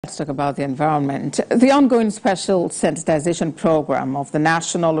Let's talk about the environment. The ongoing special sensitization program of the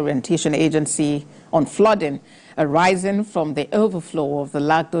National Orientation Agency on flooding arising from the overflow of the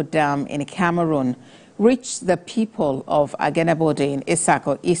Lagdo Dam in Cameroon reached the people of Agenebode in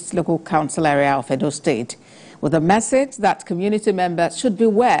Isako East Local Council area of Edo State with a message that community members should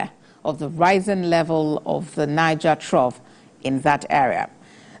beware of the rising level of the Niger Trough in that area.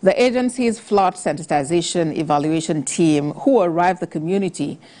 The agency's flood sensitization evaluation team, who arrived at the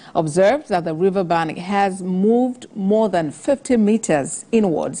community, observed that the riverbank has moved more than 50 meters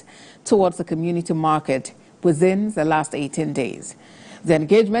inwards towards the community market within the last 18 days. The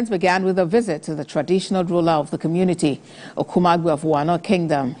engagement began with a visit to the traditional ruler of the community, Okumagbe of Wano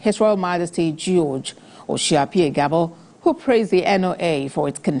Kingdom, His Royal Majesty George Oshiapi Gabo, who praised the NOA for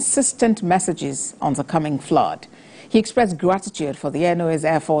its consistent messages on the coming flood. He expressed gratitude for the NOA's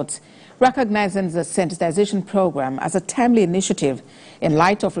efforts, recognizing the sensitization program as a timely initiative in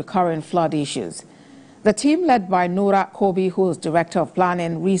light of recurring flood issues. The team, led by Nora Kobi, who is Director of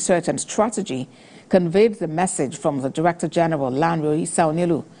Planning, Research and Strategy, conveyed the message from the Director General, Lanro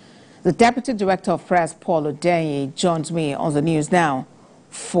Isaonilu. The Deputy Director of Press, Paul Odenye, joins me on the news now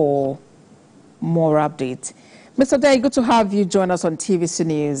for more updates. Mr. Day, good to have you join us on TVC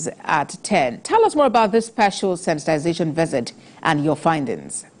News at 10. Tell us more about this special sensitization visit and your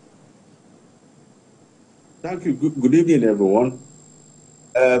findings. Thank you. Good evening, everyone.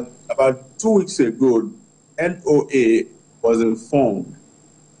 About 2 weeks ago, NOA was informed.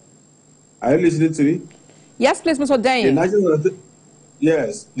 Are you listening to me? Yes, please, Mr. Day. The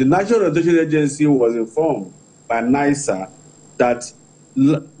National Orientation Agency was informed by NISA that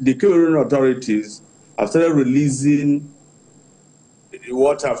the Cameroon authorities have started releasing the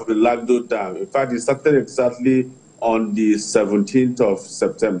water from the Lagdo Dam. In fact, it started exactly on the 17th of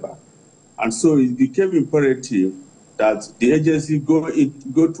September. And so it became imperative that the agency go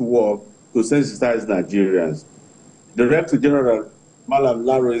to work to sensitize Nigerians. The Director General, Malam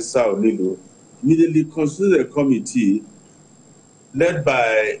Laro Isaonilu, immediately constituted a committee led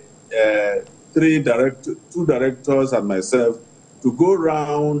by two directors and myself to go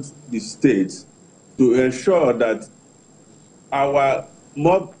around the state to ensure that our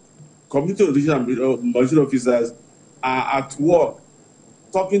community orientation officers are at work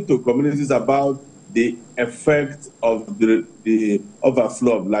talking to communities about the effect of the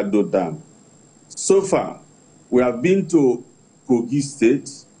overflow of Lagdo Dam. So far, we have been to Kogi State.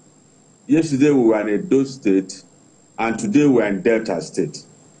 Yesterday, we were in Edo State, and today we are in Delta State.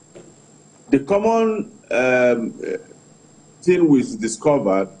 The common thing we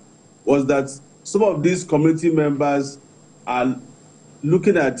discovered was that some of these community members are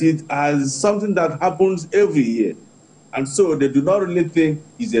looking at it as something that happens every year. And so they do not really think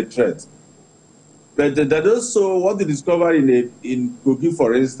it's a threat. But that also what they discovered in Kogi,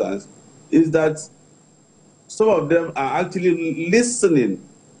 for instance, is that some of them are actually listening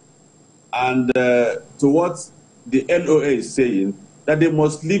and to what the NOA is saying, that they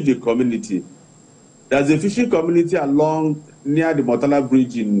must leave the community. There's a fishing community along near the Motala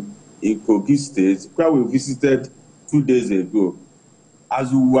Bridge in Kogi State, where we visited 2 days ago.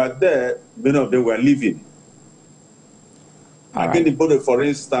 As we were there, many of them were leaving. Again, in Bode, for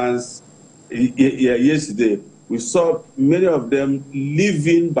instance, yesterday, we saw many of them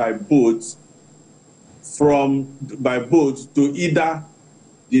leaving by boat to either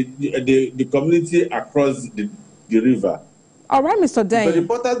the community across the river. All right, Mr. Day. But the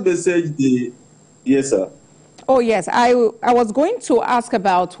important message, yes, sir. Oh, yes. I was going to ask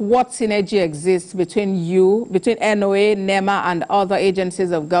about what synergy exists between NOA, NEMA, and other agencies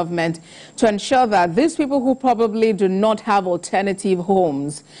of government to ensure that these people who probably do not have alternative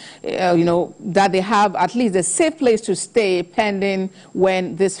homes, that they have at least a safe place to stay pending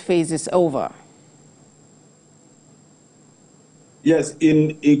when this phase is over. Yes,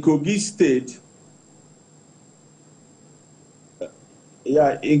 in Kogi State,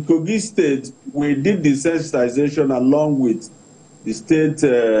 in Kogi State, we did the sensitization along with the State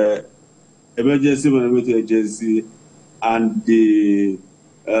Emergency Management Agency and the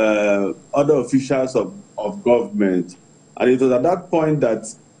other officials of government. And it was at that point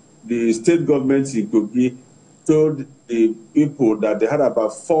that the state government in Kogi told the people that they had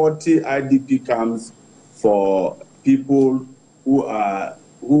about 40 IDP camps for people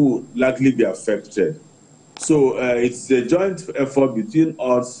who likely be affected. So it's a joint effort between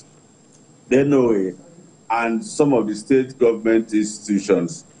us, the NOA, and some of the state government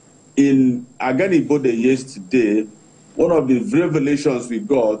institutions. In Agenebode yesterday, one of the revelations we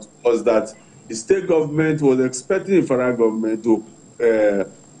got was that the state government was expecting the federal government to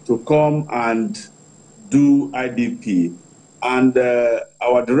come and do IDP. And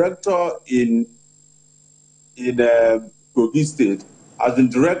our director in Kogi State has been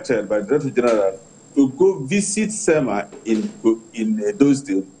directed by the Director General to go visit SEMA in those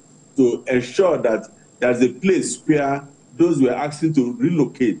states to ensure that there's a place where those who are asking to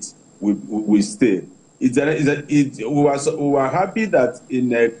relocate will stay. We were happy that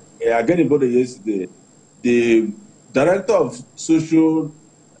in again in Bodo yesterday, the Director of Social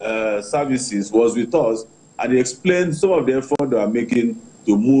Services was with us, and he explained some of the effort they are making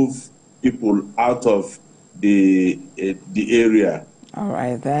to move people out of the area. All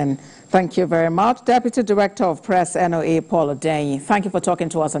right, then. Thank you very much. Deputy Director of Press, NOA, Paul Odenyi. Thank you for talking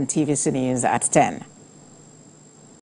to us on TVC News at 10.